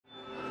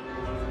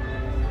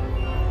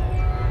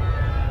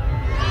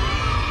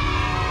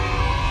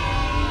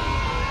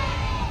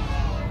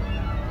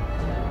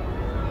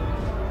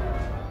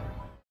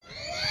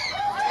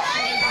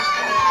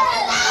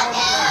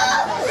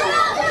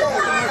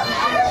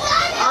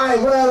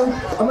Alright, well,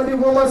 I'm gonna do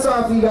one more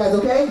song for you guys,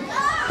 okay?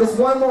 Just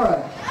one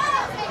more.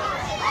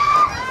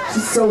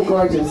 She's so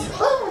gorgeous.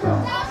 Oh my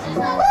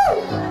God. Woo!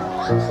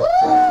 Woo!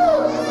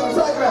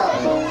 Talk about.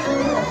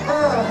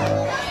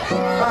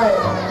 Alright.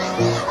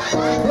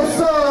 This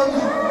song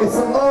is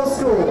some old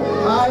school,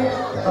 alright?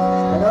 I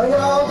know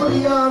y'all all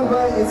pretty young,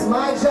 but it's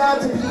my job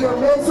to be your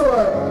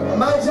mentor.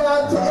 My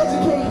job to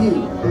educate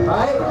you,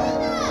 alright?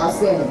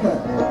 Outstanding.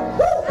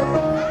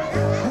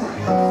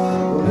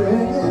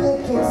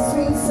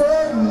 Sweet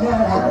sunlight,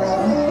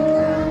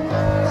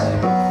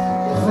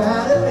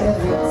 out of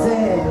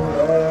everything.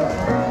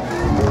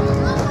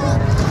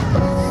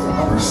 I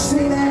wish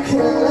that I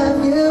could love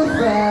you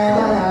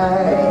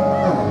right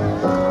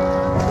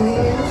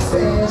in a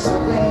special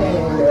way,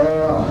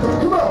 girl.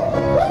 Come on,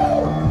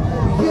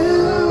 you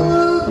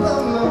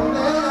blow my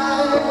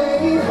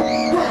mind.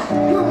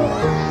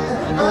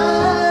 I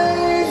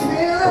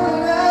feel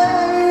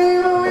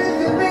alive with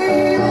you,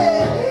 baby.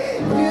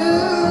 You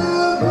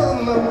blow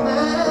my mind.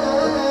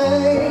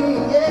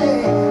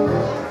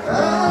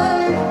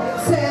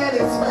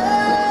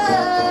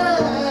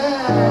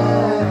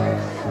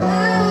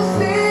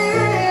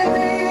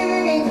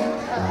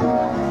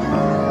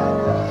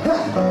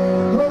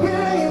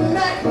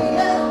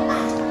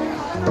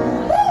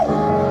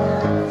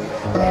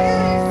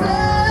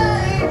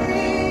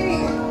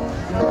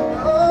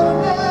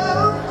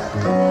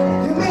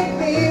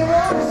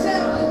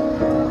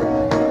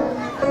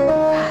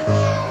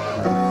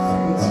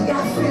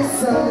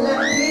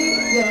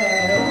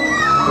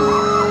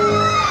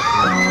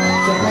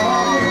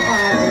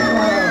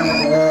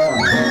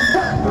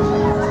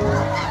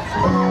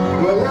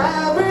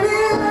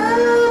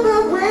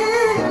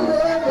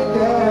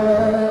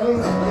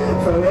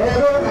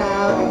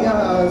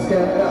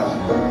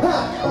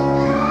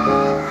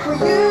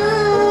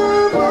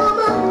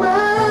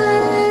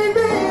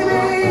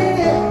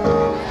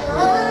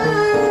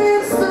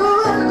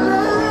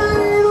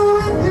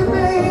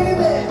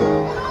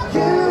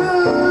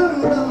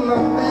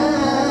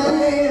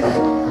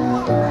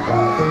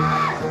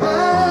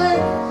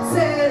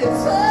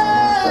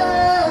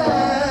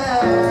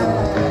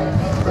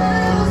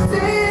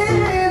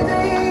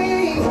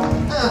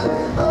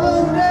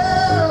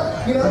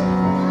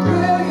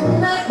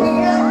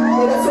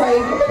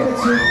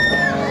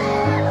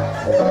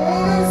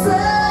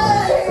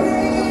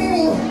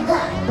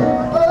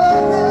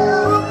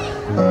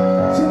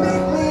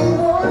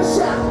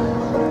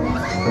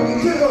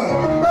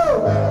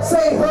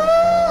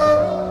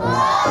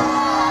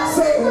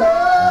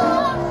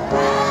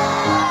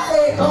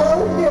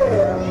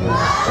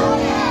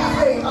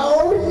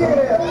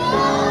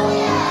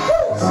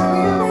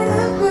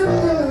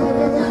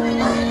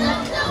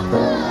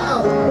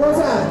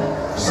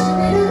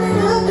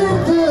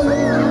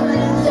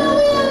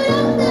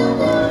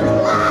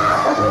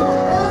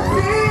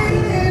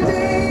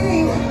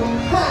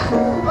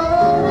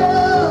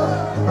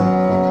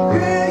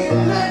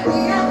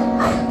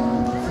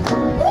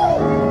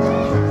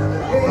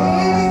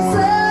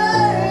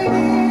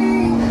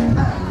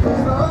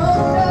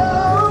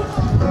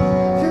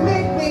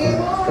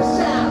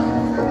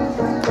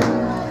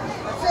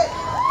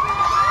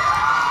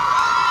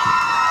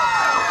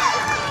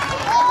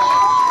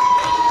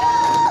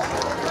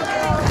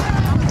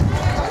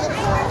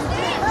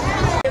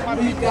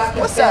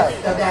 What's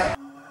up?